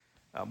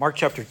Mark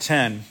chapter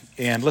 10,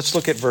 and let's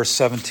look at verse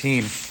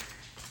 17.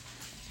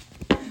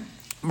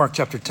 Mark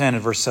chapter 10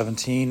 and verse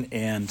 17,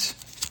 and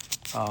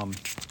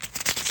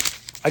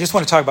I just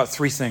want to talk about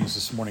three things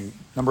this morning.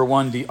 Number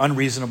one, the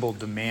unreasonable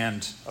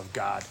demand of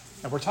God.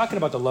 And we're talking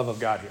about the love of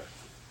God here,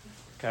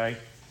 okay?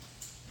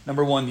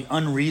 Number one, the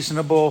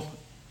unreasonable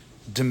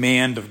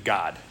demand of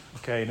God,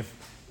 okay? And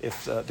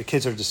if the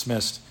kids are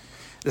dismissed.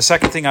 The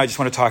second thing I just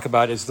want to talk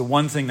about is the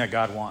one thing that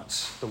God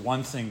wants, the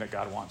one thing that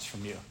God wants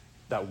from you,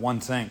 that one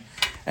thing.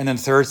 And then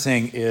third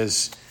thing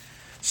is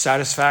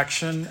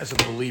satisfaction as a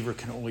believer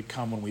can only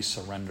come when we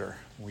surrender.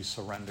 When we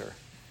surrender.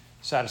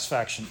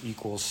 Satisfaction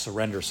equals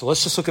surrender. So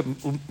let's just look at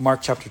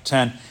Mark chapter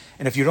 10.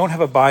 And if you don't have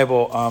a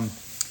Bible,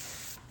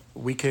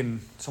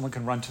 someone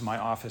can run to my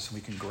office and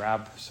we can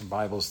grab some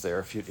Bibles there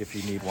if you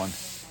need one.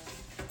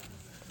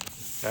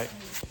 Okay?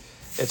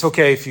 It's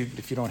okay if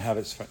you don't have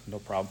it, it's no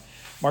problem.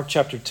 Mark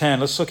chapter 10,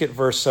 let's look at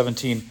verse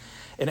 17.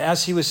 And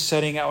as he was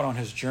setting out on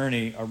his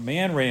journey, a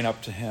man ran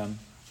up to him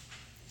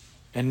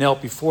and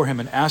knelt before him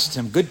and asked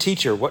him, "Good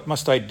teacher, what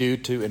must I do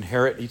to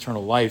inherit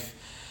eternal life?"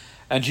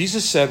 And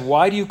Jesus said,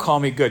 "Why do you call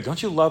me good?"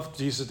 Don't you love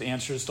Jesus'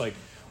 answers? Like,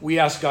 we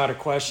ask God a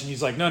question.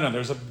 He's like, no,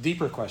 there's a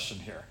deeper question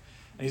here.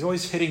 And he's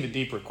always hitting the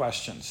deeper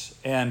questions.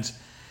 And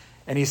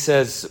he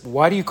says,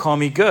 "Why do you call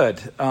me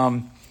good?"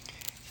 And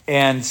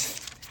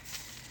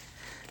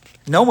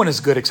no one is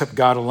good except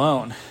God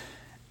alone.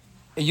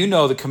 You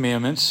know the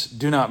commandments.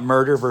 Do not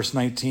murder, verse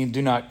 19.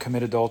 Do not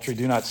commit adultery.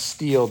 Do not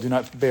steal. Do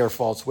not bear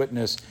false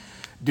witness.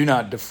 Do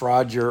not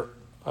defraud.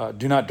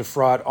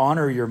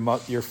 Honor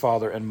your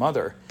father and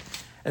mother.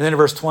 And then in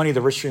verse 20,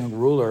 the rich young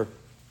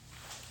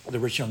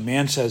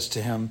man says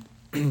to him,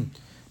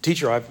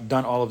 "Teacher, I've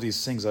done all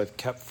these things I've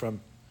kept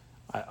from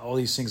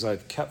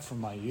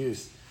my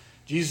youth."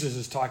 Jesus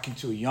is talking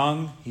to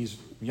he's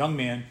a young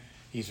man.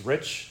 He's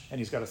rich and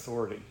he's got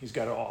authority. He's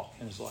got it all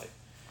in his life.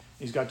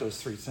 He's got those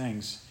three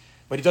things.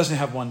 But he doesn't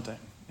have one thing,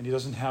 and he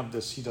doesn't have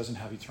this. He doesn't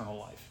have eternal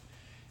life.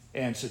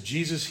 And so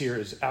Jesus here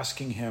is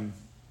asking him,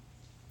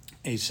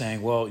 he's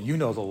saying, "Well, you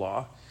know the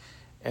law."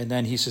 And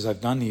then he says,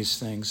 "I've done these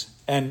things."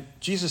 And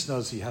Jesus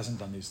knows he hasn't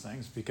done these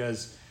things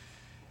because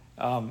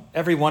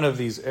every one of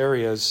these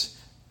areas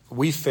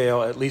we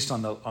fail, at least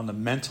on the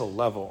mental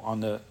level,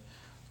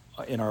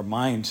 in our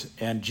mind.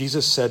 And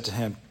Jesus said to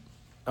him,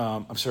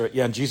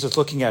 and Jesus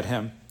looking at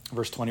him,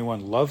 verse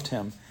 21, loved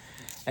him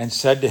and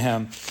said to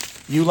him,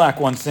 "You lack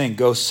one thing.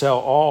 Go sell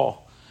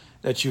all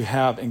that you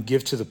have and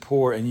give to the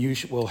poor, and you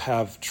will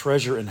have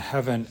treasure in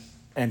heaven,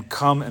 and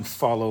come and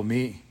follow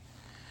me."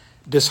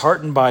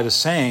 Disheartened by the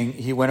saying,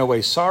 he went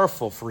away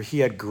sorrowful, for he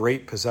had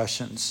great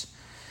possessions.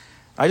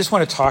 I just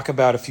want to talk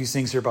about a few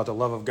things here about the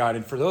love of God.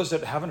 And for those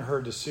that haven't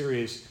heard the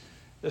series,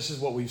 this is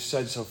what we've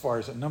said so far.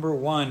 Is that number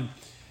one,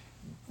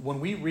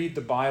 when we read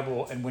the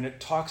Bible and when it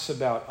talks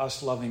about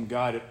us loving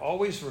God, it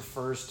always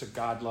refers to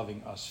God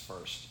loving us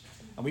first.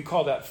 And we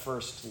call that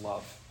first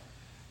love.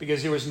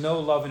 Because there was no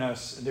love in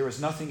us, there was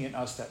nothing in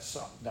us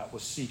that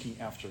was seeking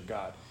after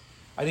God.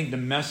 I think the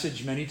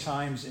message many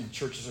times in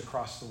churches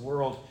across the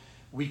world,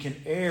 we can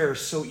err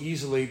so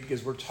easily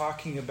because we're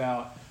talking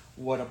about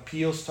what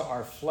appeals to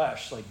our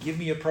flesh. Like, give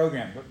me a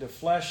program. The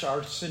flesh,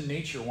 our sin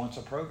nature, wants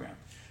a program.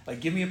 Like,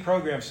 give me a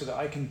program so that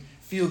I can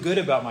feel good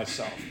about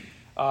myself.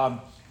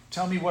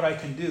 Tell me what I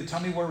can do.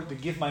 Tell me where to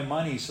give my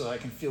money so that I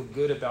can feel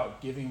good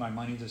about giving my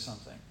money to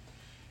something.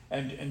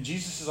 And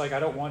Jesus is like, I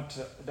don't want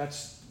to,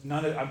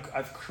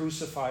 I've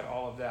crucified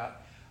all of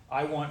that.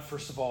 I want,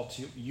 first of all,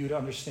 you to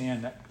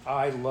understand that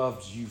I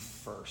loved you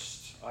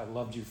first. I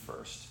loved you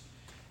first.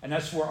 And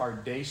that's where our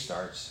day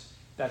starts.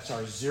 That's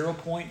our 0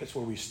 point. That's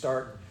where we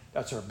start.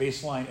 That's our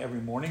baseline every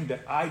morning,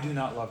 that I do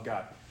not love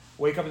God.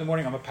 Wake up in the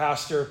morning. I'm a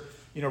pastor.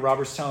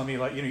 Robert's telling me,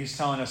 he's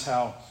telling us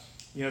how,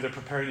 they're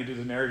preparing to do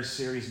the marriage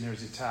series and there's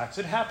the attacks.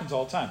 It happens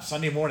all the time.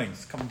 Sunday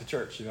mornings, coming to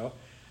church,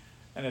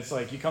 And it's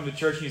like you come to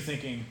church and you're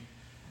thinking,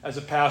 as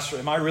a pastor,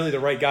 am I really the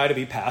right guy to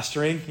be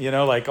pastoring?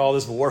 Like all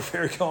this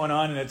warfare going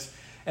on. And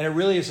it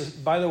really is,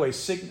 by the way,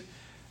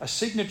 a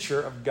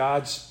signature of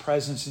God's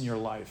presence in your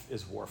life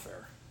is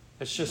warfare.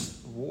 It's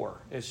just war.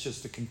 It's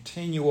just a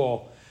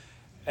continual,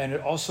 and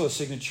also a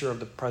signature of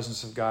the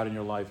presence of God in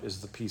your life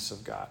is the peace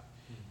of God.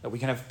 That we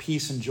can have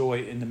peace and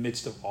joy in the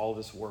midst of all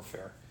this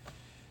warfare.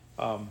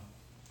 And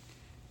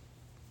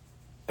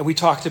we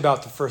talked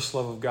about the first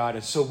love of God.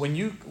 And so when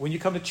you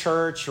come to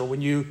church, or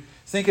when you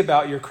think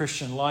about your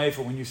Christian life,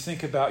 or when you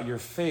think about your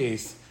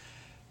faith,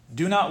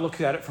 do not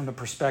look at it from the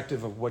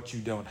perspective of what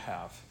you don't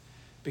have.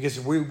 Because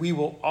we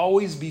will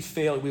always be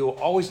failing. We will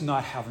always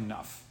not have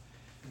enough.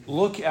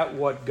 Look at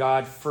what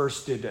God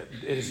first did.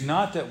 It is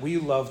not that we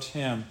loved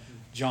him,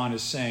 John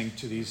is saying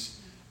to these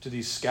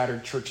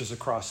scattered churches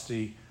across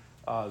the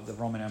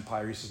Roman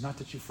Empire. He says, not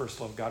that you first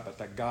loved God, but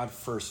that God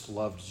first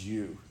loved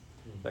you.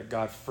 That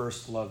God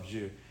first loved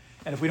you.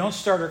 And if we don't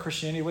start our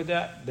Christianity with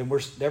that, then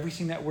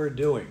everything that we're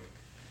doing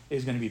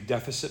is going to be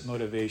deficit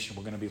motivation.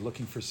 We're going to be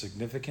looking for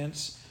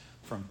significance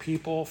from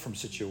people, from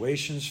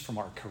situations, from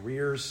our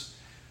careers,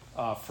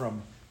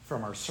 from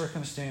our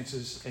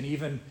circumstances, and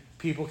even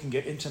people can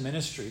get into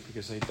ministry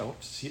because they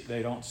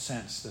don't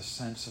sense the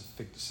sense of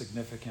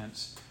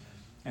significance,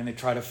 and they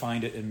try to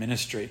find it in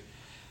ministry.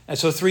 And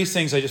so 3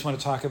 things I just want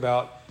to talk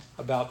about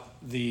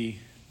the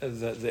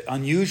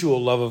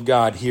unusual love of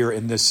God here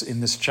in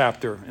this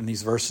chapter, in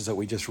these verses that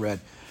we just read.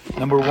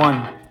 Number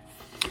 1,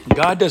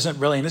 God doesn't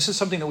really, and this is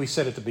something that we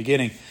said at the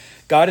beginning,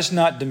 God is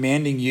not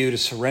demanding you to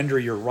surrender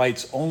your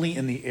rights only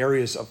in the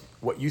areas of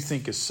what you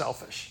think is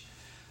selfish.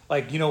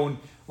 Like,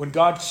 when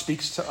God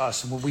speaks to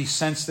us and when we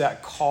sense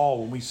that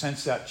call, when we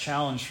sense that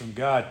challenge from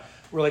God,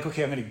 we're like,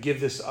 okay, I'm going to give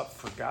this up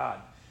for God.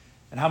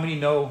 And how many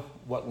know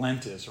what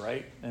Lent is,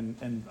 right?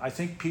 And I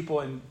think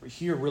people in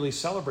here really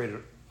celebrate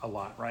it a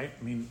lot, right?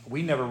 I mean,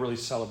 we never really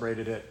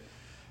celebrated it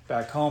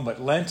back home,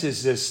 but Lent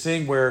is this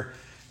thing where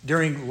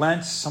during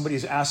Lent,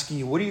 somebody's asking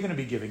you, what are you going to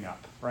be giving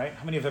up, right?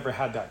 How many have ever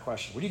had that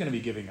question? What are you going to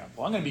be giving up?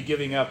 Well, I'm going to be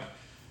giving up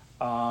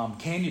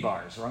candy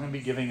bars, or I'm going to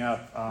be giving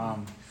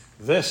up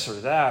this or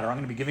that, or I'm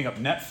going to be giving up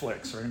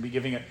Netflix, or I'm going to be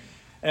giving it.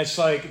 And it's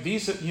like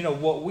these,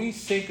 what we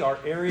think are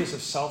areas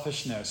of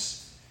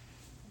selfishness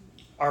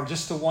are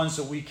just the ones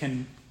that we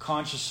can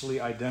consciously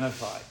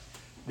identify.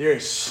 There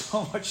is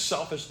so much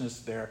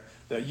selfishness there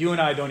that you and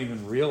I don't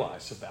even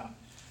realize about.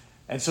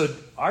 And so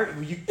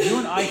you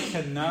and I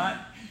cannot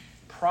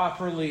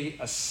properly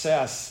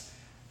assess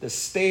the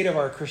state of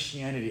our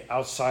Christianity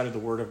outside of the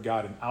Word of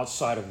God and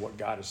outside of what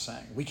God is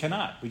saying. We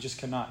cannot. We just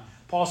cannot.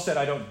 Paul said,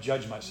 I don't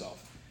judge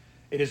myself.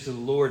 It is the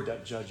Lord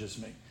that judges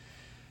me.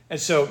 And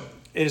so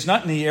it is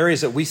not in the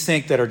areas that we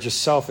think that are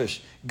just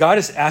selfish. God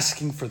is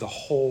asking for the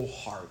whole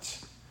heart.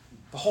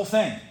 The whole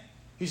thing.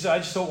 He said, I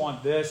just don't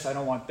want this. I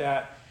don't want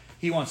that.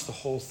 He wants the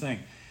whole thing.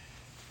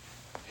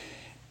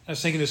 I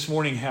was thinking this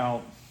morning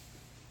how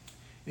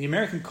in the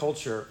American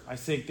culture, I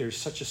think there's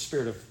such a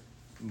spirit of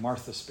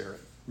Martha spirit.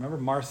 Remember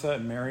Martha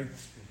and Mary?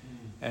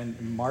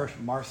 And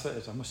Martha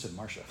is, I almost said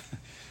Marcia.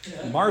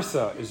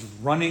 Martha is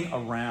running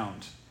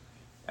around.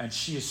 And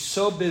she is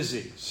so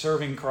busy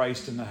serving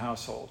Christ in the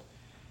household.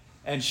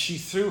 And she,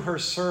 through her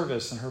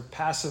service and her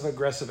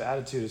passive-aggressive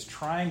attitude, is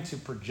trying to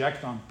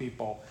project on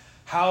people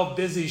how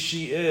busy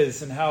she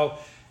is and how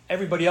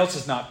everybody else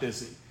is not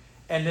busy.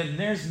 And then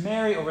there's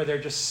Mary over there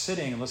just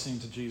sitting and listening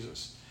to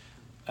Jesus,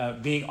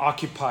 being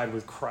occupied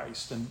with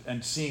Christ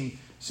and seeing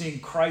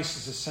Christ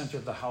as the center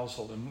of the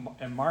household.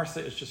 And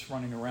Martha is just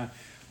running around.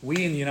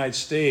 We in the United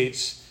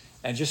States,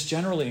 and just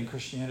generally in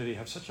Christianity,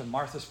 have such a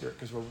Martha spirit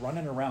because we're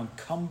running around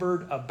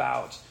cumbered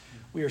about.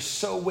 We are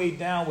so weighed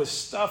down with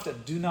stuff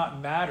that do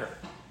not matter.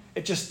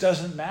 It just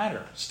doesn't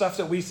matter. Stuff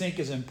that we think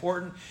is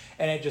important,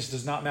 and it just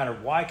does not matter.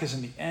 Why? Because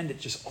in the end,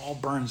 it just all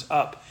burns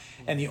up.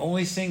 And the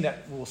only thing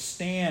that will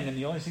stand and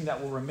the only thing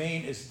that will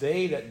remain is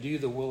they that do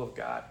the will of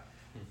God.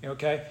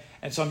 Okay?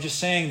 And so I'm just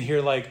saying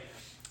here, the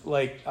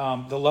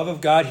love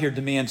of God here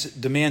demands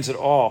it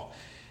all.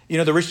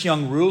 The rich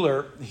young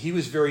ruler, he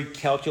was very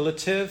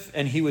calculative,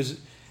 and he was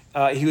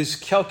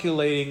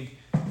calculating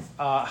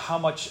how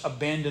much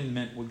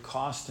abandonment would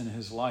cost in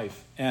his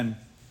life, and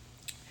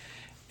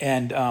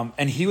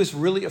he was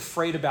really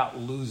afraid about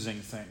losing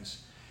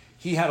things.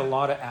 He had a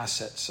lot of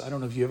assets. I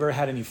don't know if you ever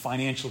had any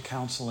financial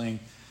counseling.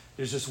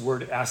 There's this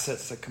word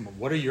assets that come up.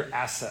 What are your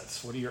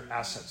assets? What are your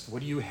assets?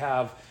 What do you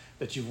have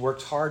that you've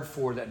worked hard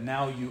for that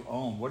now you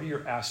own? What are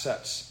your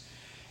assets?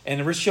 And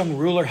the rich young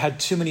ruler had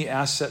too many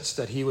assets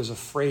that he was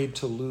afraid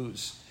to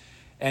lose.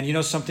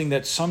 And something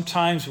that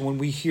sometimes when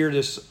we hear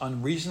this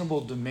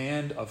unreasonable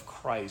demand of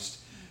Christ,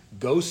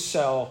 go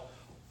sell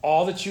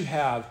all that you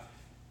have,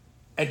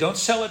 and don't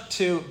sell it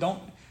to,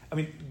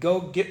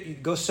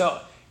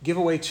 give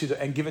away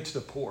and give it to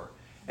the poor.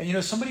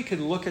 And somebody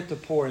could look at the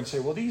poor and say,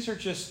 well, these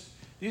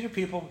are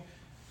people,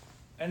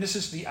 and this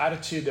is the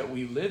attitude that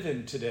we live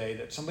in today,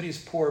 that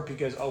somebody's poor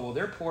because,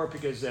 they're poor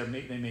because they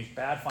make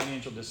bad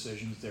financial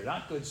decisions, they're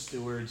not good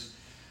stewards,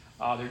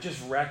 they're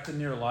just wrecked in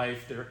their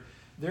life,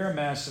 they're a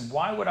mess, and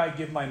why would I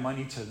give my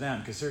money to them?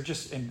 Because they're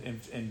just,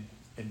 in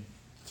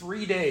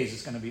 3 days,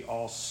 it's going to be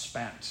all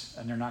spent,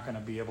 and they're not going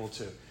to be able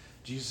to.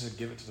 Jesus said,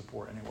 give it to the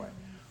poor anyway.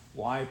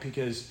 Why?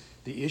 Because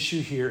the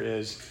issue here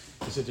is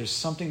that there's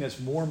something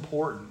that's more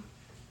important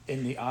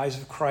in the eyes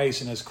of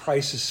Christ, and as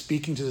Christ is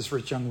speaking to this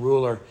rich young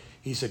ruler,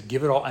 he said,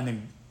 give it all,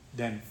 and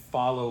then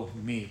follow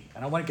me.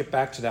 And I want to get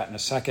back to that in a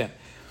second.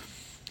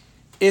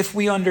 If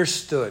we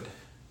understood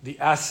the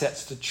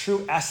assets, the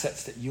true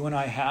assets that you and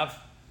I have,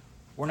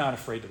 we're not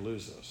afraid to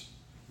lose those.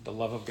 The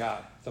love of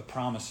God, the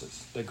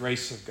promises, the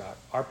grace of God,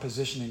 our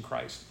position in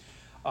Christ,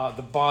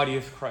 the body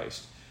of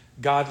Christ,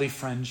 godly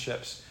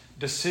friendships,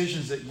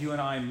 decisions that you and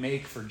I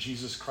make for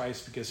Jesus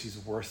Christ because he's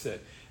worth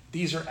it.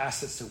 These are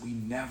assets that we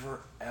never,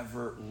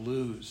 ever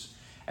lose.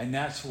 And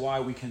that's why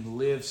we can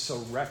live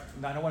so, I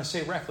don't want to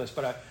say reckless,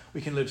 but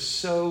we can live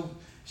so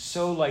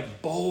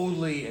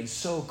boldly and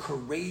so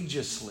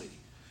courageously.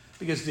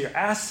 Because the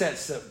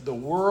assets that the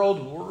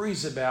world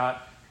worries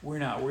about, we're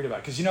not worried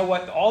about. Because you know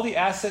what? All the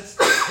assets,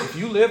 if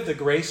you live the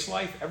grace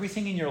life,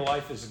 everything in your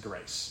life is a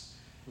grace.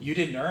 You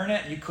didn't earn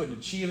it. You couldn't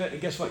achieve it. And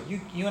guess what?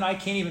 You and I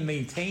can't even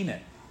maintain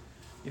it.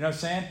 You know what I'm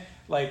saying?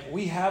 Like,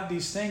 we have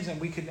these things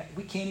and we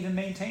can't even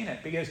maintain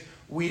it because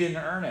we didn't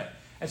earn it.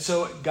 And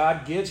so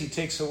God gives, he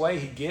takes away,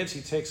 he gives,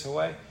 he takes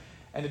away.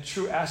 And the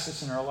true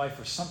assets in our life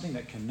are something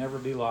that can never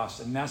be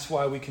lost. And that's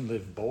why we can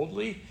live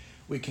boldly,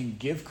 we can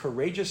give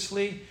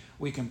courageously,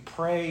 we can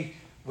pray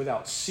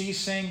without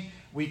ceasing,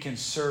 we can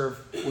serve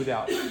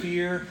without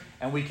fear,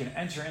 and we can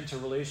enter into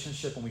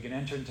relationship and we can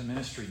enter into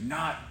ministry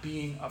not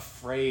being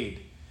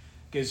afraid.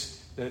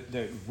 Because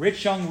the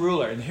rich young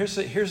ruler, and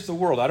here's the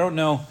world. I don't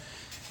know,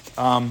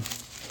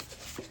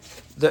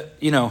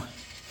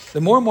 the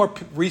more and more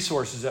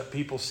resources that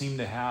people seem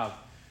to have,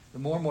 the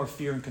more and more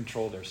fear and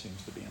control there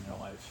seems to be in their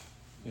life.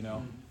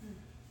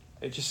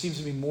 It just seems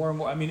to be more and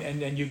more. I mean,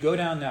 and you go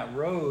down that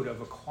road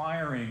of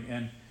acquiring,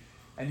 and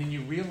then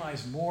you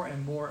realize more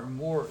and more and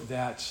more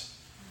that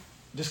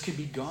this could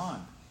be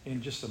gone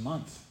in just a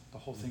month. The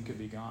whole thing could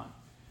be gone.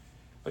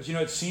 But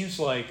it seems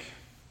like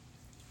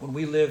when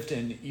we lived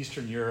in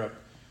Eastern Europe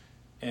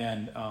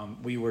and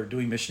we were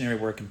doing missionary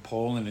work in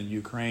Poland and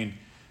Ukraine,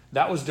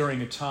 that was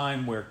during a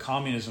time where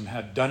communism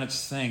had done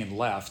its thing and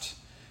left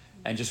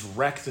and just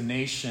wrecked the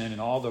nation,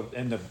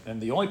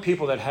 and the only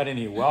people that had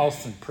any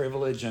wealth and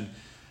privilege and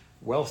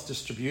wealth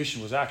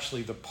distribution was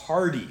actually the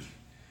party,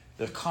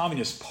 the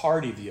Communist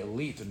Party, the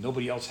elite, and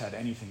nobody else had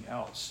anything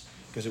else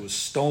because it was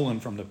stolen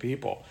from the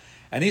people.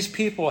 And these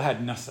people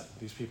had nothing.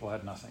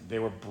 They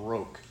were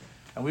broke.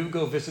 And we would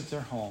go visit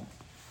their home,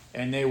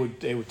 and they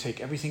would take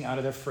everything out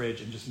of their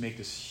fridge and just make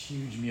this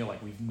huge meal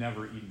like we've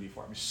never eaten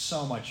before. I mean,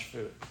 so much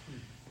food.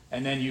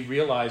 And then you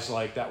realize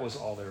that was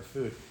all their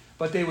food.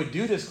 But they would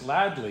do this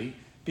gladly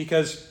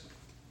because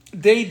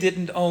they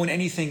didn't own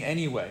anything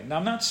anyway. Now,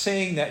 I'm not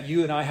saying that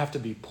you and I have to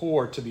be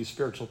poor to be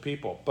spiritual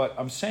people, but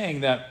I'm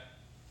saying that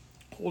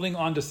holding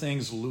on to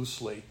things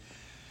loosely,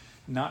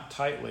 not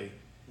tightly,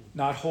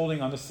 not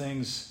holding on to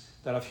things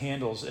that have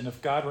handles. And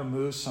if God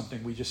removes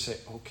something, we just say,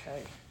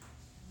 okay,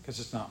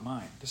 because it's not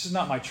mine. This is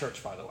not my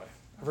church, by the way.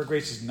 Ever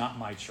Grace is not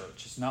my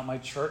church. It's not my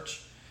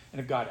church. And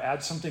if God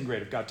adds something,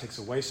 great. If God takes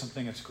away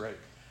something, it's great.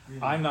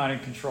 I'm not in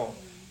control.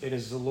 It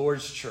is the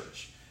Lord's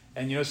church.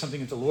 And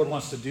something, if the Lord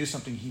wants to do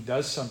something, he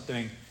does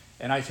something.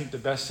 And I think the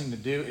best thing to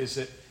do is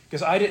that,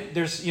 because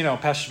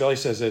Pastor Belly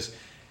says this,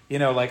 I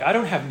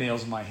don't have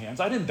nails in my hands.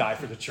 I didn't die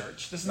for the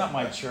church. This is not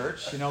my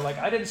church.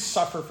 I didn't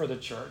suffer for the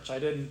church. I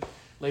didn't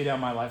lay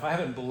down my life. I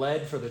haven't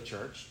bled for the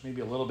church.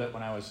 Maybe a little bit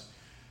when I was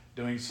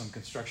doing some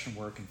construction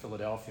work in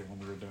Philadelphia when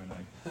we were doing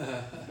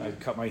I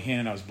cut my hand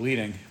and I was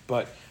bleeding.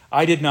 But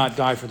I did not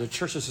die for the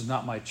church. This is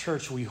not my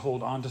church. We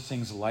hold on to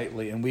things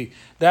lightly. And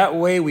that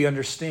way we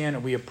understand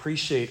and we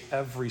appreciate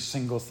every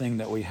single thing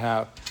that we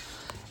have.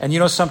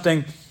 And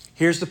something?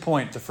 Here's the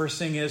point. The first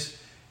thing is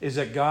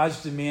that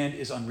God's demand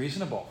is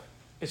unreasonable.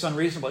 It's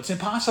unreasonable. It's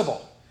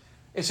impossible.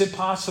 It's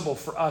impossible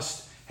for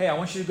us. Hey, I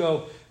want you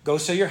to go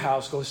sell your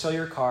house, go sell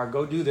your car,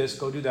 go do this,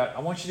 go do that.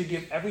 I want you to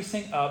give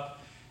everything up.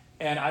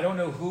 And I don't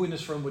know who in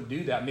this room would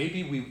do that.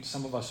 Maybe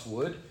some of us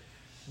would.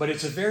 But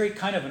it's a very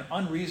kind of an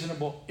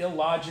unreasonable,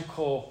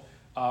 illogical,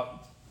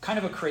 kind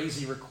of a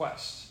crazy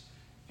request.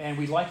 And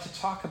we like to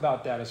talk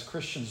about that as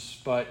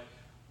Christians, but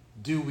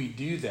do we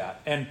do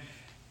that? And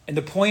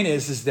the point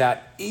is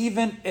that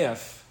even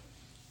if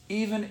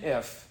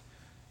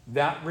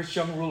that rich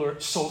young ruler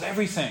sold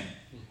everything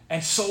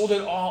and sold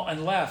it all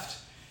and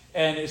left,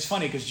 and it's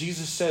funny because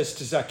Jesus says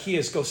to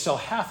Zacchaeus, go sell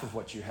half of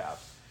what you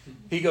have.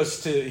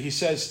 He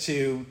says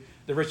to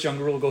the rich young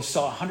ruler, go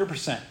sell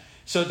 100%.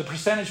 So the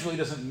percentage really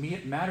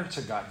doesn't matter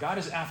to God. God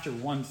is after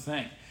one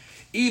thing.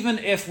 Even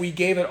if we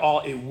gave it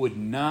all, it would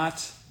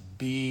not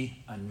be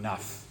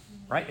enough,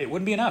 right? It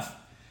wouldn't be enough.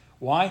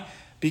 Why?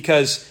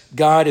 Because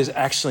God is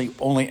actually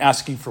only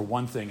asking for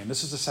one thing. And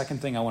this is the second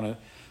thing I want to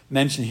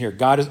mention here.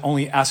 God is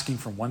only asking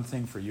for one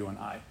thing for you and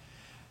I.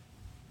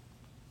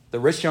 The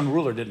rich young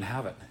ruler didn't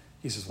have it.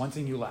 He says, one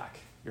thing you lack.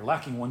 You're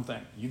lacking one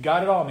thing. You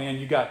got it all, man.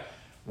 You got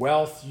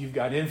wealth, you've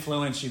got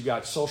influence, you've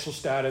got social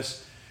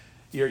status,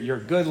 you're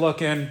good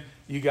looking,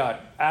 you got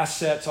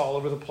assets all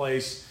over the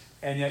place,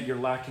 and yet you're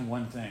lacking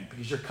one thing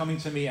because you're coming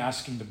to me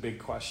asking the big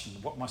question,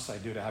 what must I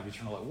do to have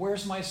eternal life?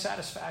 Where's my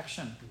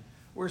satisfaction?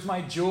 Where's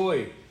my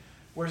joy?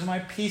 Where's my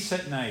peace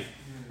at night?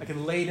 I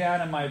can lay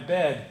down in my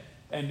bed,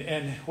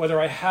 and whether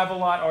I have a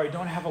lot or I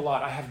don't have a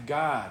lot, I have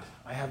God.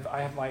 I have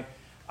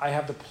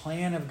the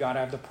plan of God. I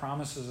have the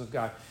promises of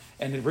God.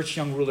 And the rich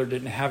young ruler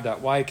didn't have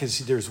that. Why? Because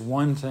there's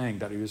one thing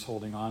that he was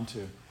holding on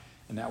to,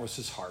 and that was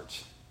his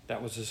heart.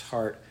 That was his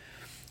heart.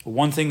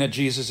 One thing that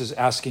Jesus is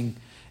asking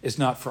is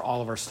not for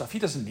all of our stuff. He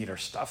doesn't need our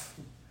stuff.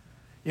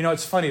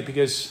 It's funny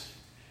because,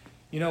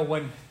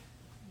 when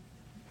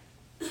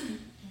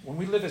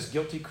we live as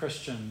guilty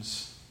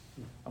Christians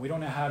and we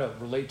don't know how to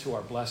relate to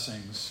our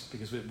blessings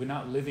because we're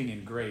not living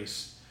in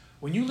grace,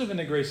 when you live in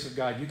the grace of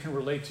God, you can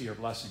relate to your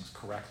blessings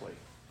correctly.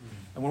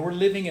 And when we're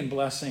living in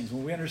blessings,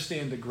 when we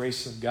understand the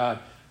grace of God,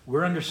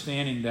 we're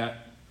understanding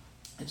that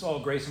it's all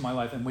grace in my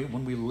life. And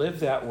when we live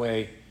that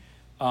way,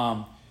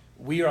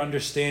 we are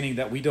understanding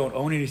that we don't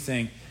own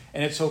anything,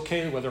 and it's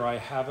okay whether I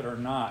have it or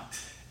not.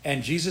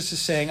 And Jesus is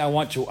saying, I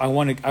want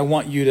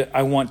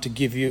to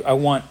give you, I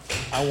want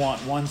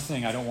one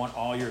thing. I don't want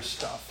all your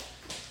stuff.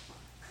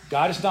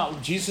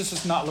 Jesus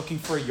is not looking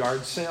for a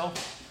yard sale.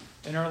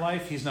 in our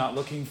life. He's not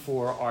looking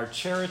for our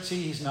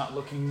charity. He's not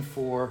looking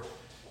for,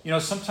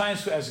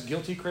 sometimes as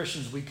guilty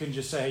Christians, we can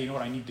just say, hey, you know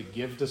what, I need to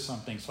give to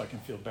something so I can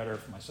feel better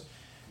for myself.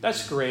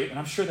 That's great, and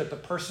I'm sure that the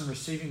person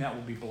receiving that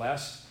will be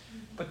blessed,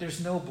 but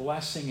there's no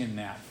blessing in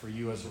that for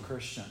you as a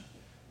Christian.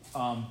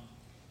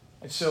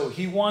 And so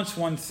he wants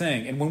one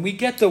thing, and when we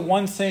get the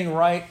one thing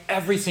right,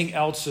 everything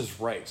else is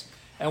right.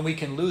 And we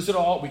can lose it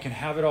all, we can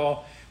have it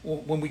all,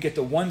 when we get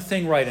the one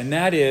thing right, and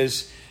that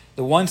is,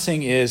 the one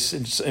thing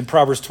is, in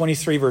Proverbs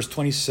 23, verse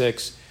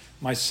 26,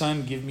 my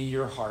son, give me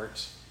your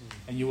heart,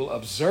 and you will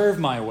observe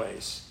my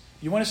ways.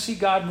 You want to see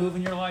God move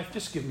in your life?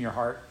 Just give him your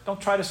heart. Don't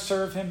try to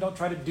serve him. Don't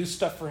try to do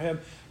stuff for him.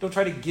 Don't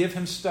try to give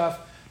him stuff.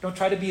 Don't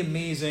try to be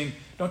amazing.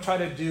 Don't try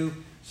to do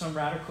some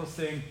radical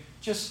thing.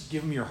 Just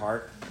give him your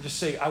heart. Just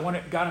say,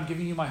 God, I'm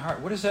giving you my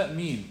heart. What does that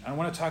mean? I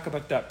want to talk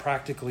about that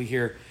practically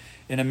here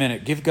in a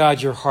minute. Give God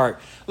your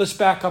heart. Let's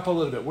back up a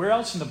little bit. Where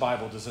else in the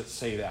Bible does it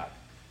say that?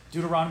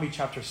 Deuteronomy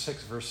chapter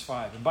 6, verse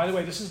 5. And by the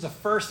way, this is the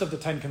first of the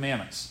 10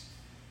 commandments.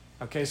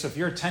 Okay, so if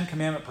you're a 10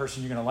 commandment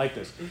person, you're going to like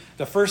this.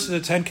 The first of the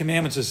 10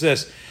 commandments is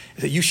this,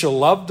 that you shall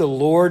love the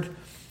Lord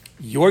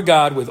your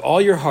God with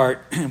all your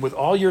heart and with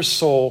all your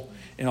soul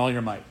and all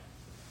your might.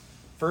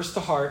 First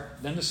the heart,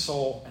 then the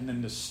soul, and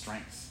then the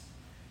strength.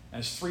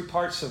 And there's three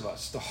parts of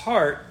us. The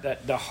heart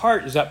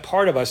is that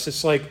part of us.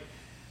 It's like,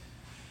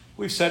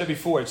 we've said it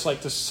before, it's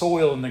like the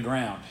soil in the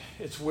ground.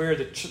 It's where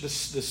the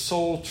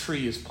soul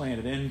tree is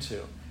planted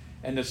into.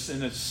 And the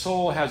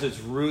soul has its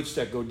roots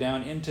that go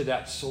down into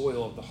that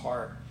soil of the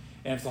heart.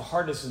 And if the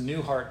heart is the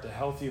new heart, the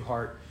healthy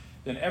heart,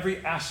 then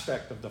every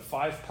aspect of the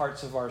 5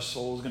 parts of our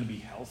soul is going to be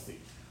healthy.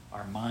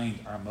 Our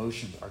mind, our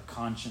emotions, our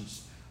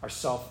conscience, our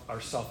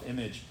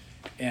self-image,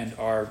 and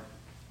our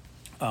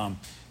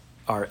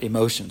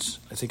emotions.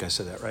 I think I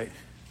said that right.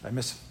 Did I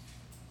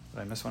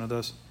miss one of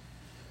those?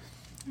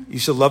 You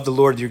shall love the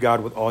Lord your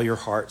God with all your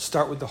heart.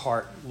 Start with the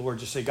heart. Lord,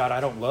 just say, God,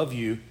 I don't love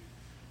you.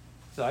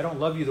 I don't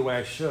love you the way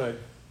I should.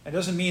 It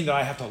doesn't mean that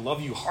I have to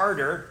love you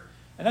harder.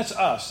 And that's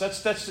us.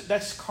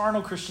 That's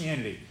carnal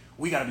Christianity.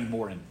 We got to be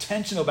more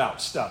intentional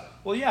about stuff.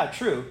 Well, yeah,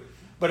 true.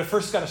 But it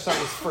first got to start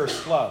with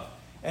first love.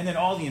 And then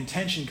all the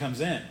intention comes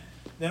in.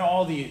 Then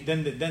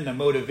then the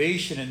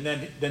motivation, and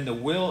then the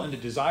will and the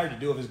desire to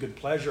do of his good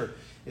pleasure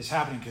is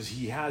happening, because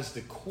he has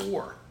the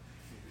core.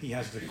 He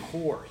has the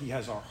core. He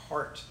has our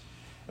heart.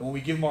 And when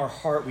we give him our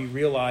heart, we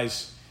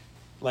realize,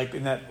 like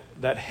in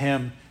that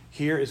hymn,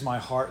 here is my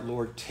heart,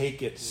 Lord,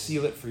 take it,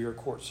 seal it for your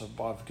courts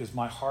above, because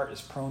my heart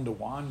is prone to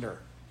wander.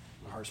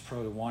 My heart's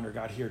prone to wander.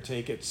 God, here,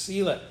 take it,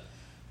 seal it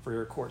for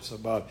your courts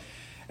above.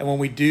 And when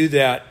we do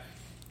that,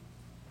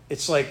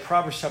 it's like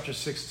Proverbs chapter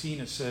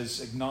 16, it says,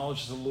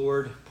 acknowledge the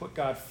Lord, put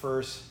God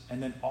first,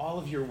 and then all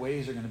of your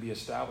ways are going to be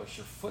established.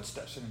 Your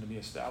footsteps are going to be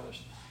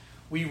established.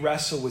 We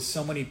wrestle with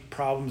so many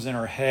problems in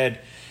our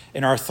head,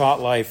 in our thought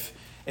life,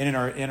 and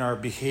in our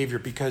behavior,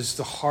 because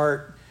the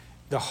heart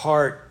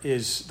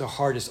is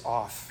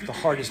off. The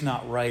heart is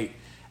not right.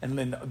 And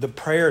then the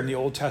prayer in the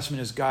Old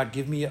Testament is, God,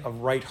 give me a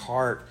right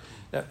heart.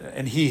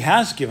 And he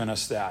has given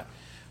us that.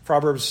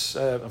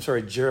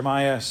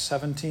 Jeremiah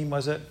 17,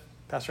 was it,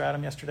 Pastor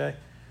Adam, yesterday?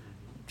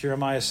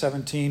 Jeremiah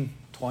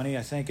 17:20,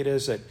 I think it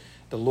is, that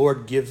the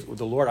Lord,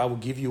 I will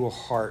give you a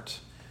heart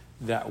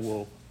that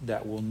will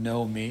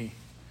know me.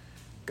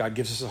 God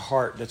gives us a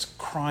heart that's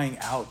crying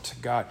out to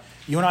God.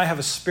 You and I have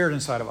a spirit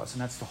inside of us,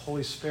 and that's the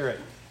Holy Spirit.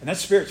 And that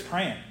Spirit's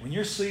praying. When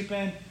you're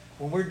sleeping,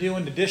 when we're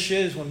doing the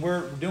dishes, when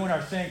we're doing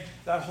our thing,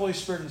 that Holy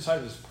Spirit inside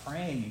of us is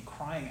praying and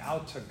crying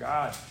out to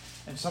God.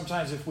 And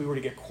sometimes if we were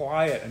to get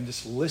quiet and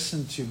just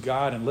listen to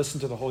God and listen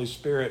to the Holy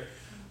Spirit,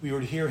 we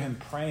would hear him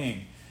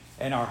praying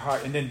in our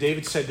heart. And then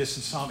David said this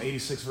in Psalm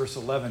 86, verse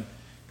 11.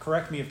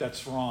 Correct me if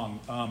that's wrong.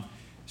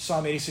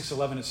 Psalm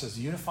 86:11, it says,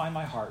 unify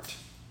my heart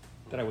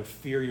that I would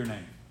fear your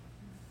name.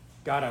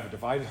 God, I have a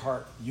divided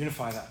heart.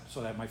 Unify that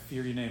so that I might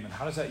fear your name. And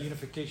how does that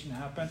unification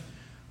happen?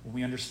 When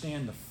we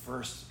understand the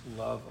first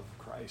love of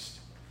Christ.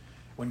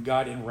 When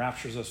God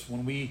enraptures us.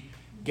 When we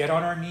get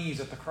on our knees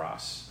at the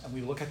cross and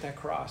we look at that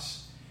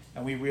cross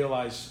and we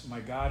realize, my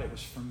God, it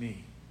was for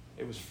me.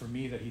 It was for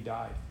me that he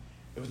died.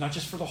 It was not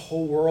just for the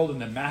whole world and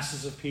the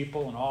masses of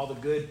people and all the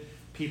good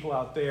people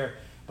out there,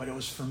 but it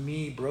was for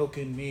me,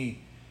 broken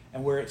me.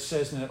 And where it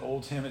says in that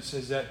old hymn, it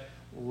says that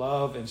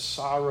love and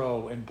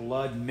sorrow and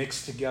blood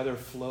mixed together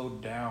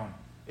flowed down.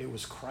 It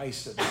was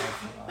Christ that died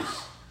for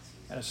us.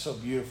 And it's so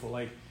beautiful.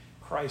 Like,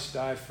 Christ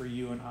died for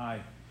you and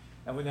I.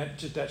 And when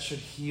that should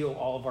heal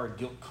all of our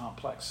guilt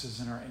complexes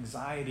and our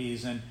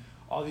anxieties and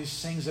all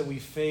these things that we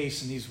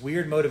face and these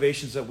weird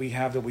motivations that we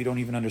have that we don't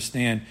even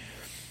understand.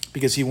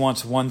 Because he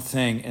wants one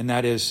thing, and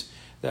that is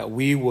that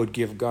we would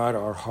give God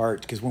our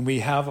heart. Because when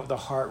we have the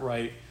heart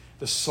right,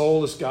 the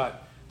soul has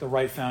got the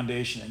right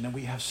foundation, and then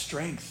we have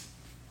strength.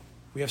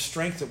 We have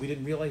strength that we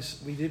didn't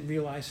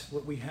realize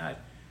what we had.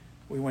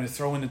 We want to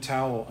throw in the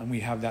towel, and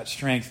we have that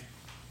strength.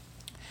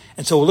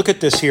 And so we'll look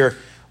at this here.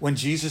 When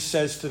Jesus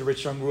says to the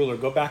rich young ruler,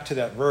 go back to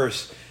that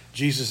verse.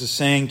 Jesus is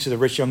saying to the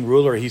rich young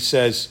ruler, he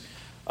says,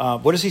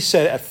 what does he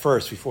say at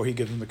first before he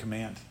gives him the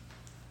command?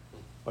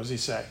 What does he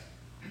say?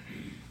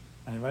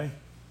 Anybody?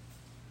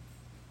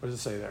 What does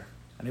it say there?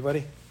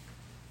 Anybody?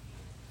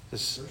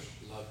 This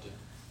loved him.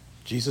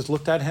 Jesus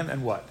looked at him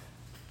and what?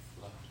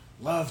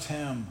 Loved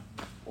him.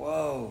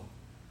 Whoa.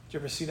 Did you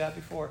ever see that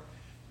before?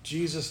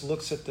 Jesus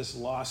looks at this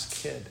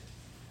lost kid.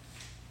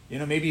 You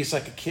know, maybe he's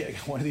like a kid,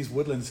 one of these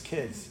Woodlands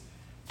kids.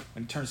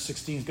 When he turns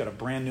 16, he's got a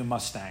brand new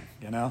Mustang,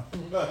 you know?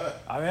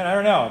 I mean, I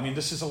don't know. I mean,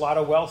 this is a lot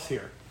of wealth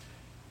here.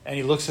 And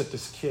he looks at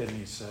this kid and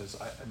he says,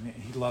 I mean,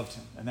 he loved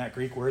him. And that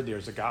Greek word there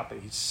is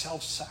agape. He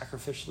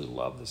self-sacrificially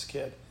loved this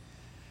kid.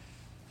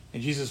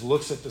 And Jesus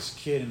looks at this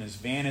kid and his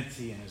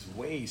vanity and his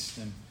waist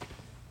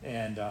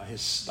and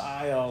his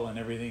style and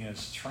everything,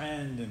 his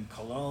trend and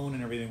cologne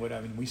and everything. What I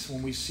mean,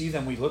 when we see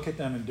them, we look at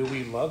them and do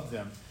we love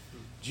them?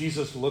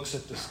 Jesus looks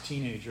at this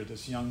teenager,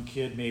 this young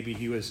kid. Maybe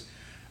he was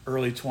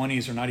early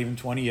 20s or not even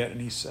 20 yet, and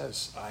he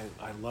says,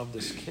 I love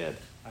this kid.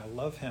 I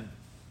love him.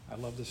 I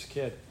love this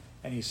kid.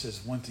 And he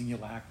says, one thing you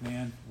lack,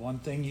 man. One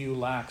thing you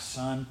lack,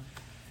 son.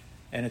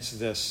 And it's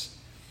this.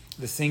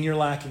 The thing you're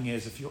lacking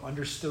is, if you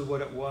understood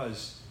what it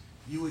was,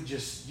 you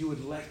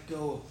would let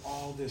go of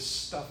all this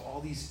stuff, all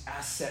these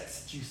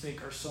assets that you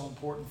think are so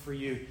important for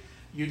you.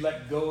 You'd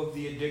let go of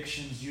the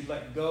addictions. You'd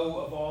let go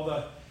of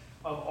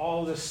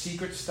all the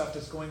secret stuff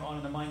that's going on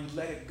in the mind. You'd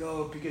let it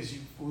go because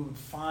you would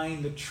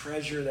find the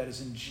treasure that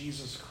is in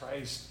Jesus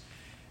Christ.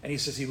 And he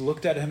says he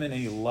looked at him and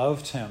he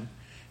loved him.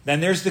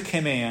 Then there's the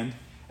command.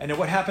 And then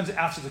what happens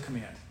after the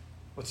command?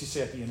 What's he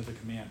say at the end of the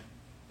command?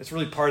 It's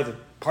really part of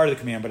the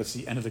command, but it's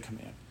the end of the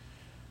command.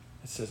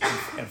 It says,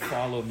 and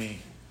follow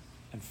me.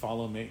 And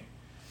follow me.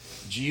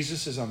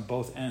 Jesus is on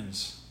both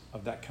ends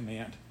of that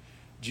command.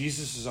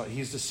 Jesus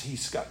is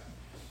he's got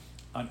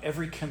on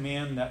every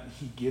command that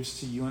he gives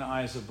to you and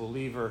I as a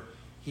believer,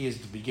 he is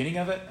the beginning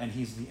of it and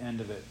he's the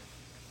end of it.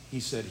 He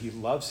said he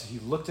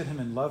looked at him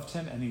and loved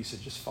him, and he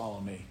said, just follow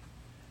me.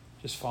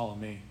 Just follow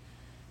me.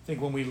 I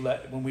think when we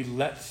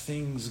let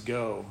things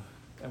go,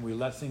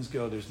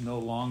 there's no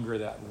longer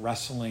that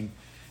wrestling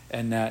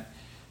and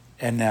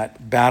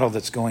that battle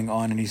that's going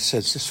on. And he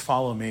says, just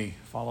follow me.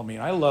 Follow me.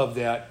 And I love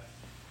that.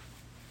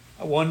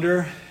 I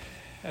wonder,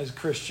 as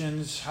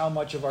Christians, how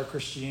much of our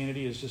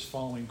Christianity is just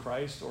following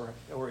Christ,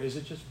 or is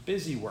it just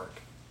busy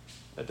work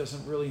that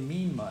doesn't really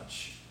mean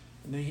much?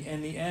 In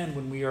the end,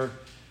 when we are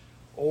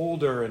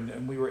older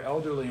and we were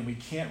elderly and we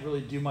can't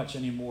really do much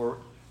anymore,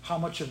 how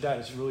much of that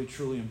is really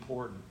truly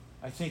important?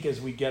 I think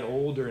as we get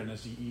older and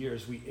as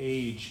we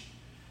age,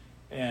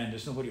 and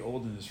there's nobody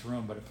old in this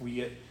room, but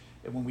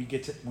when we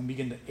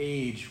begin to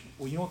age,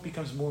 well, you know what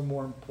becomes more and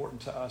more important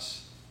to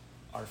us?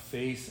 Our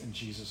faith in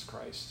Jesus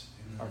Christ.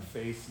 Our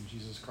faith in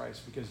Jesus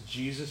Christ. Because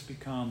Jesus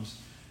becomes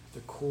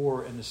the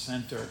core and the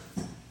center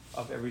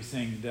of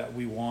everything that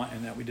we want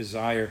and that we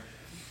desire.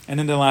 And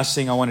then the last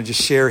thing I want to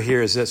just share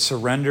here is that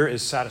surrender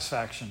is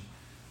satisfaction.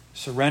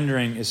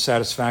 Surrendering is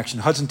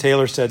satisfaction. Hudson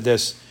Taylor said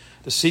this: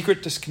 the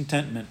secret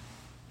discontentment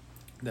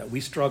that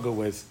we struggle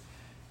with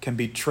can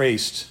be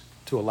traced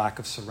to a lack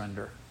of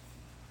surrender.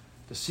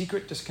 The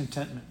secret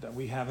discontentment that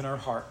we have in our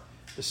heart,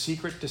 the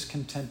secret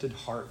discontented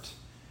heart,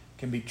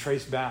 can be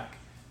traced back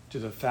to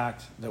the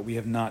fact that we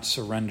have not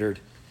surrendered.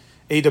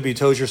 A.W.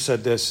 Tozer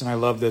said this, and I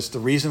love this: the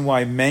reason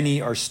why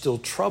many are still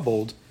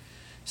troubled,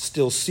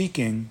 still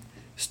seeking,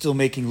 still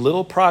making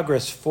little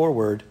progress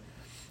forward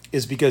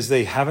is because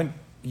they haven't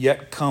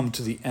yet come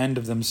to the end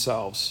of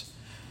themselves.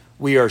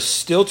 We are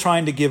still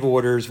trying to give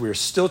orders, we are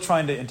still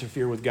trying to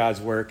interfere with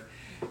God's work,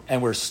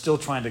 and we're still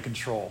trying to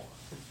control.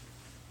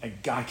 And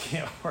God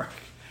can't work.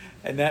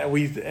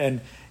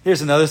 And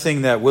here's another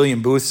thing that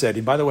William Booth said.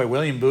 And by the way,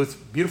 William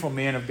Booth, beautiful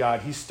man of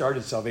God, he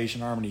started Salvation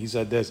Harmony. He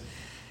said this.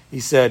 He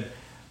said,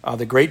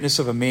 the greatness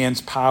of a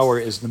man's power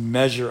is the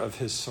measure of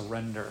his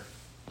surrender.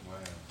 Wow.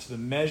 So the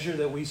measure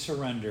that we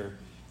surrender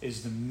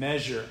is the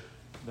measure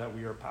that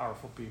we are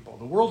powerful people.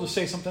 The world will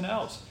say something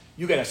else.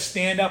 You got to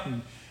stand up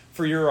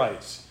for your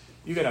rights.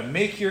 You got to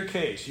make your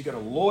case. You got to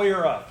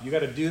lawyer up. You got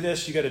to do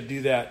this. You got to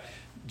do that.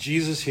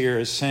 Jesus here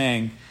is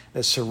saying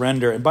that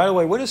surrender. And by the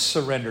way, what is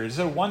surrender? Is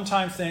it a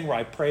one-time thing where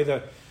I pray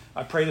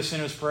the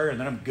sinner's prayer and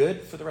then I'm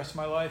good for the rest of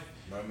my life?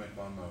 Moment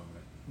by moment.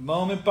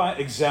 Moment by,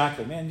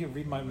 exactly. Man, you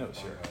read my notes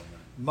here.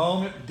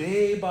 Moment,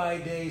 day by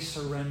day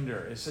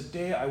surrender. It's a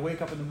day I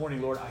wake up in the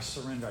morning, Lord, I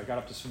surrender. I got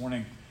up this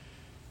morning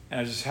and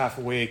I was just half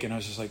awake and I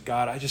was just like,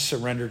 God, I just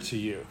surrender to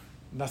you.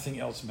 Nothing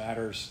else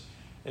matters.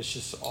 It's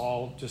just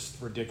all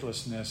just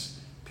ridiculousness.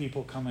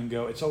 People come and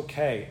go. It's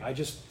okay.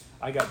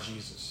 I got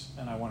Jesus,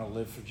 and I want to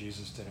live for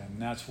Jesus today,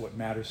 and that's what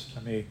matters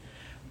to me.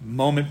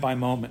 Moment by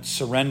moment,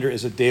 surrender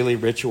is a daily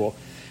ritual.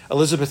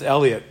 Elizabeth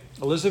Elliot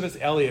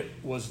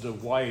was the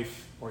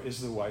wife, or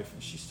is the wife.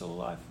 Is she still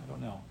alive? I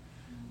don't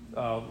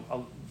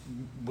know.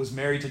 Was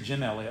married to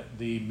Jim Elliot,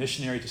 the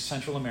missionary to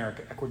Central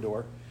America,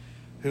 Ecuador,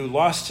 who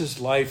lost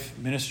his life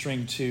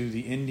ministering to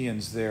the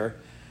Indians there.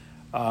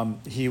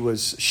 He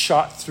was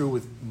shot through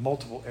with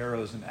multiple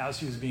arrows, and as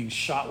he was being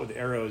shot with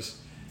arrows,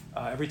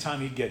 every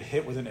time he'd get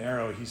hit with an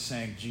arrow, he's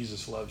saying,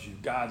 Jesus loves you,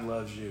 God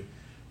loves you,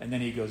 and then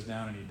he goes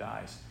down and he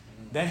dies.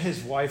 Then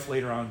his wife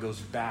later on goes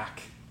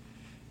back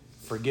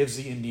forgives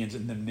the Indians,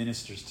 and then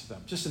ministers to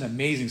them. Just an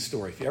amazing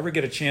story. If you ever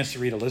get a chance to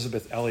read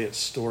Elizabeth Elliot's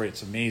story,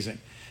 it's amazing.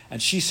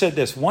 And she said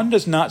this: one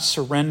does not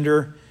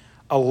surrender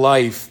a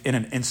life in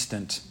an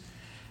instant.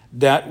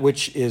 That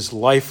which is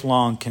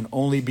lifelong can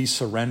only be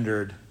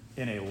surrendered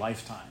in a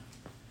lifetime.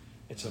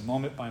 It's a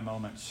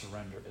moment-by-moment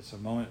surrender. It's a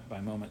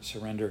moment-by-moment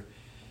surrender.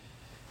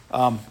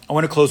 I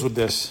want to close with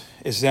this,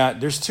 is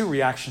that there's two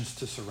reactions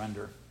to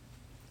surrender.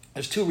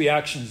 There's two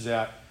reactions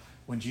that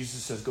when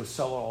Jesus says, go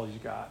sell all you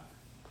got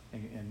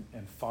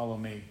and follow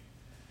me.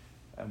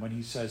 And when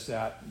he says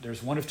that,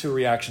 there's one of two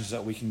reactions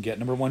that we can get.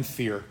 Number one,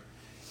 fear.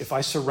 If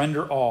I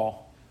surrender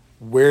all,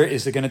 where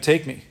is it going to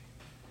take me?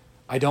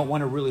 I don't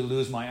want to really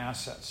lose my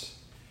assets.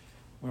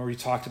 We already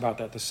talked about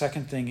that. The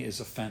second thing is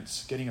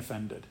offense, getting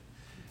offended.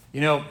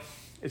 You know,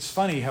 it's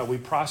funny how we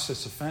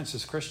process offense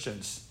as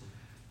Christians,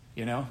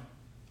 you know.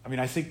 I mean,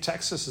 I think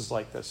Texas is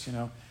like this, you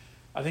know.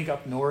 I think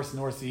up north,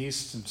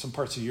 northeast, and some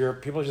parts of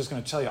Europe, people are just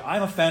going to tell you,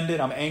 I'm offended,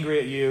 I'm angry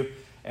at you,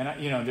 and,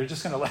 they're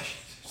just going to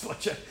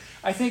let you.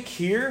 I think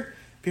here,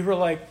 people are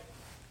like,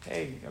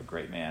 hey, you're a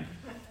great man.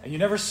 And you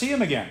never see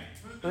them again.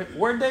 Like,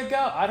 where'd they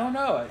go? I don't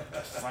know.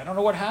 I don't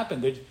know what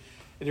happened.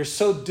 They're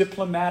so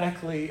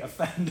diplomatically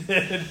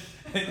offended.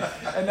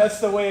 And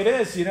that's the way it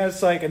is.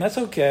 It's like, and that's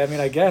okay. I mean,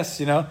 I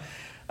guess,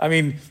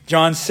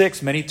 John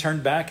 6, many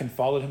turned back and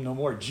followed him no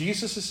more.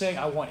 Jesus is saying,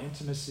 I want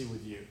intimacy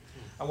with you.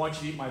 I want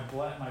you to eat my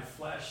blood, my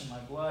flesh and my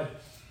blood.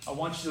 I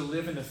want you to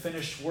live in the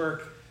finished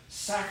work,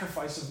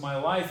 sacrifice of my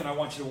life, and I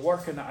want you to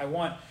work in that. I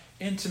want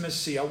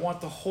intimacy. I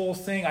want the whole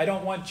thing. I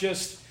don't want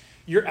just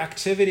your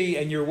activity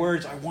and your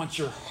words. I want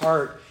your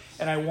heart,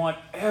 and I want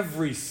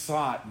every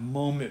thought,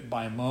 moment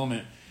by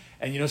moment.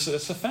 And so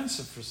that's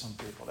offensive for some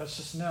people. That's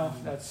just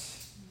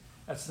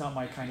that's not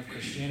my kind of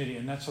Christianity,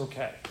 and that's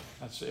okay.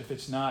 If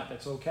it's not,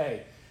 that's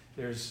okay.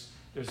 There's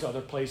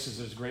other places,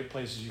 there's great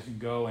places you can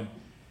go and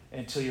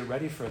until you're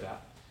ready for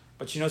that.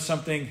 But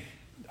something,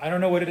 I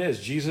don't know what it is.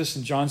 Jesus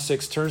in John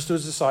 6 turns to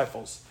his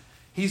disciples.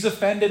 He's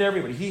offended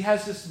everybody. He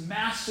has this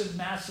massive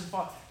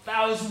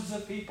thousands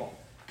of people.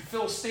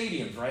 Fill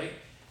stadiums, right?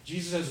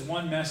 Jesus has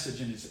one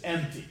message and it's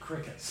empty,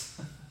 crickets.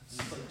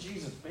 It's like,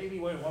 Jesus, maybe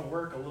we want to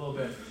work a little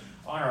bit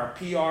on our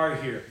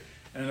PR here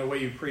and the way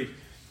you preach.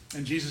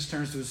 And Jesus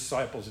turns to his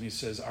disciples and he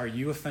says, are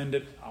you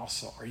offended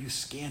also? Are you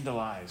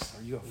scandalized?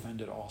 Are you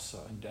offended also?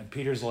 And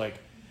Peter's like,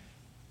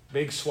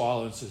 big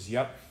swallow, and says,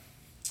 yep,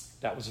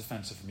 that was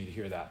offensive for me to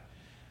hear that.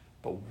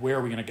 But where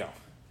are we going to go?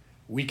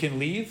 We can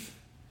leave,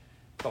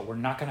 but we're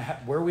not going to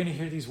where are we going to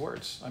hear these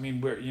words? I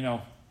mean,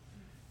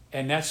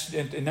 and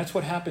that's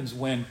what happens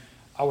when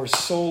our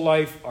soul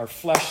life, our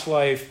flesh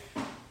life,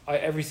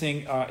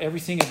 everything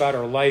about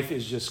our life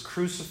is just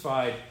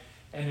crucified.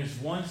 And there's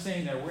one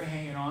thing that we're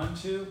hanging on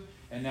to,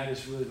 and that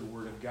is really the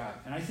Word of God.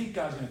 And I think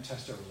God's going to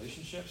test our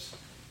relationships.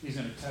 He's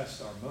going to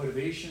test our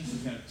motivations.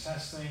 He's going to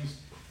test things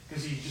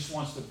because he just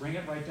wants to bring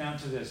it right down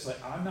to this. Like,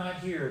 I'm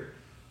not here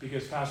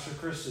because Pastor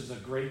Chris is a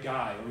great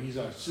guy or he's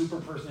a super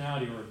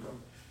personality or,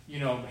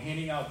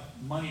 handing out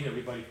money to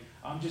everybody.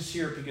 I'm just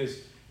here because,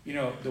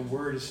 the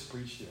Word is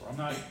preached here. I'm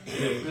not,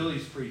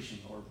 Billy's preaching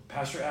or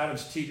Pastor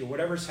Adam's teaching or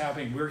whatever's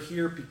happening. We're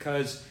here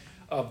because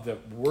of the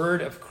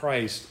Word of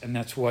Christ, and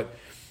that's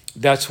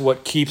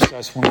what keeps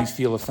us when we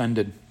feel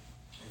offended.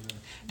 Amen.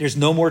 There's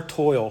no more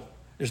toil.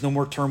 There's no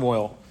more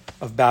turmoil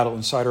of battle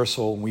inside our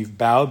soul when we've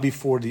bowed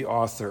before the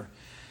author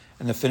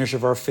and the finish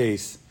of our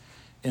faith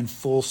in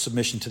full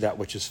submission to that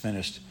which is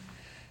finished.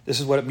 This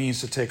is what it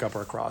means to take up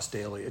our cross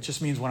daily. It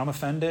just means when I'm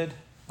offended,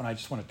 when I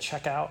just want to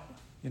check out,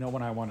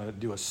 when I want to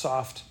do a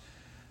soft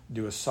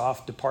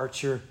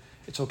departure,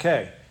 it's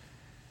okay.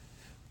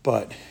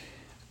 But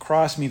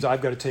cross means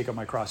I've got to take up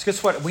my cross.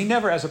 Guess what?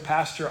 As a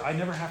pastor, I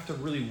never have to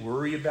really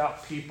worry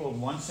about people in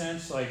one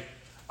sense. Like,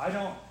 I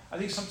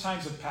think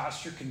sometimes a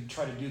pastor can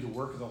try to do the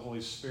work of the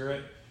Holy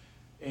Spirit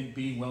and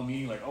be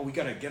well-meaning, like, oh, we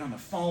got to get on the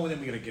phone with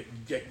them, we got to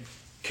get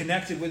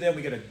connected with them,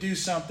 we got to do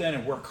something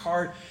and work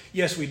hard.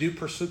 Yes, we do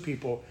pursue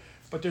people,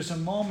 but there's a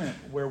moment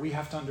where we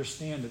have to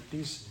understand that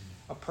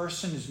a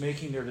person is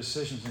making their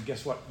decisions, and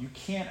guess what? You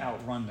can't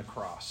outrun the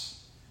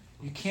cross.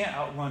 You can't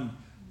outrun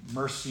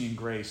mercy and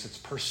grace. It's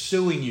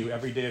pursuing you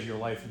every day of your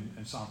life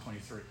in Psalm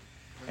 23.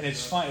 And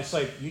it's fun. It's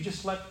like you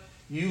just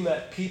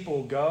let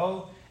people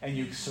go and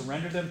you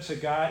surrender them to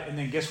God, and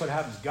then guess what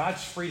happens?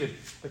 God's free to.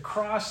 The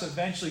cross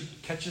eventually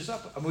catches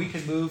up. I mean, we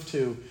can move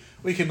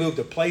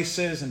to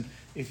places, and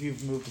if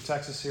you've moved to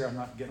Texas here, I'm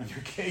not getting on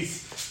your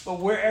case, but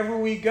wherever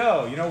we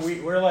go,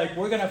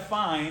 we're going to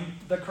find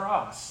the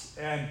cross,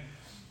 and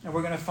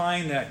we're going to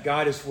find that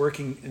God is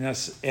working in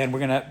us, and we're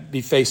going to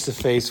be face to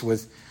face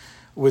with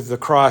the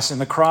cross. And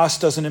the cross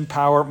doesn't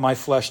empower my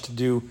flesh to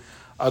do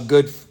a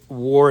good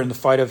war in the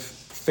fight of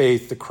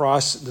faith.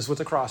 This is what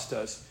the cross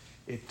does.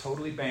 It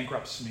totally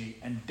bankrupts me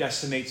and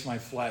decimates my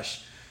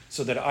flesh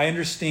so that I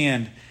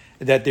understand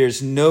that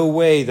there's no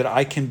way that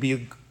I can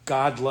be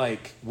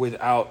God-like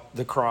without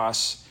the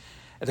cross.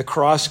 The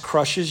cross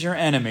crushes your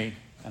enemy,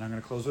 and I'm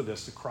going to close with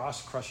this. The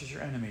cross crushes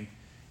your enemy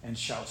and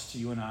shouts to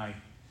you and I,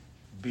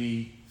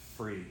 be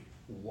free.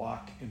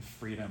 Walk in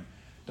freedom.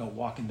 Don't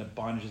walk in the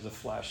bondage of the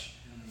flesh.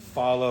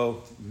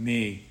 Follow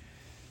me.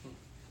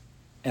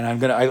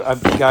 And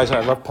guys, I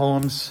love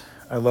poems.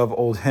 I love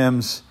old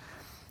hymns.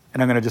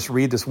 And I'm going to just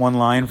read this one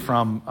line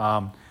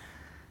from,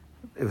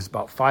 it was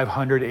about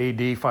 500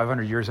 AD,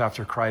 500 years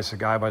after Christ, a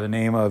guy by the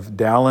name of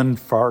Dallin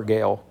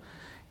Fargale.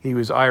 He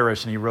was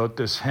Irish, and he wrote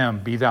this hymn,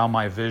 Be Thou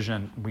My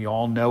Vision. We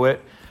all know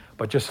it,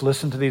 but just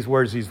listen to these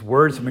words. These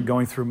words have been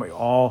going through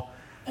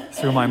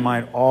my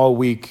mind all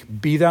week.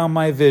 Be Thou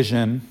my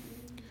vision,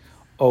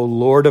 O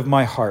Lord of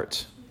my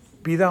heart.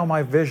 Be Thou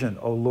my vision,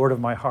 O Lord of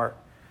my heart.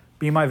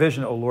 Be my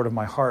vision, O Lord of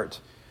my heart.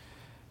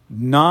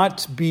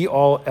 Not be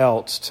all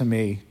else to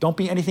me. Don't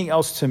be anything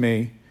else to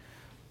me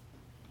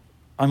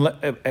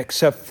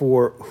except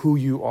for who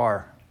you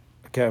are.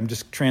 Okay, I'm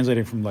just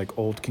translating from like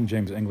old King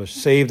James English.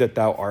 Save that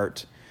thou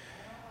art.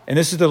 And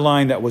this is the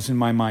line that was in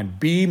my mind.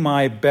 Be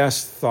my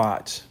best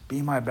thought.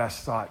 Be my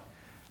best thought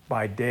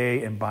by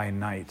day and by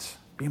night.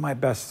 Be my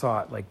best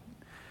thought, like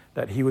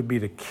that he would be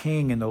the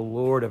king and the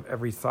Lord of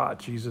every thought,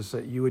 Jesus,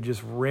 that you would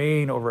just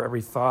reign over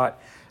every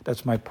thought.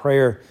 That's my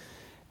prayer.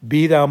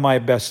 Be thou my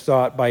best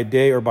thought by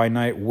day or by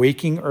night,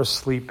 waking or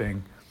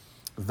sleeping.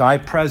 Thy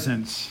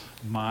presence,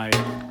 my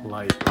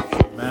light.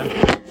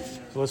 Amen.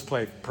 So let's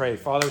pray.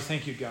 Father,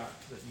 thank you, God,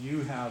 that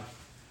you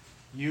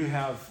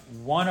have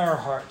won our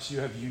hearts. You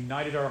have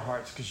united our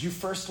hearts because you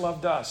first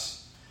loved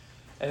us.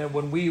 And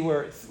when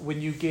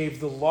you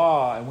gave the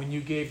law and when you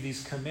gave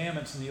these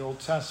commandments in the Old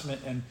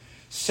Testament, and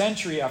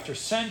century after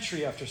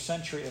century after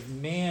century of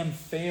man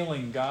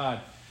failing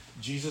God,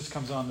 Jesus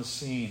comes on the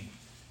scene.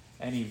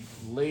 And he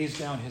lays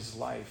down his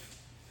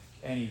life,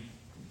 and he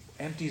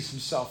empties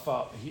himself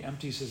out. He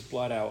empties his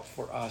blood out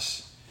for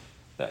us,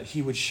 that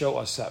he would show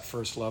us that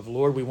first love.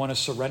 Lord, we want to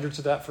surrender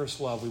to that first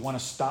love. We want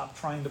to stop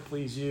trying to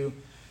please you.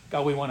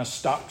 God, we want to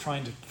stop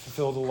trying to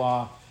fulfill the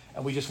law,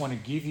 and we just want to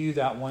give you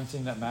that one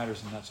thing that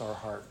matters, and that's our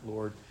heart,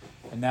 Lord.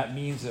 And that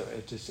means that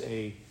it's just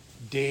a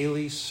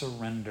daily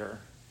surrender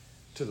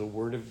to the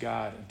Word of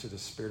God and to the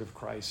Spirit of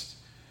Christ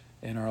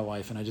in our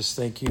life. And I just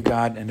thank you,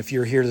 God. And if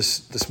you're here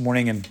this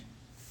morning and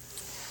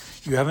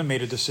you haven't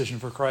made a decision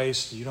for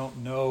Christ, you don't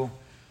know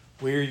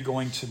where you're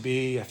going to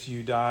be after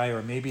you die,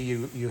 or maybe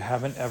you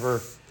haven't ever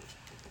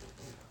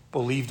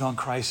believed on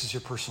Christ as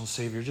your personal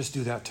Savior, just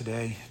do that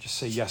today. Just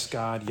say, yes,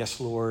 God, yes,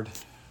 Lord.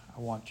 I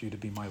want you to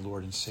be my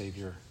Lord and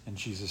Savior. In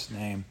Jesus'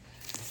 name,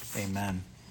 amen.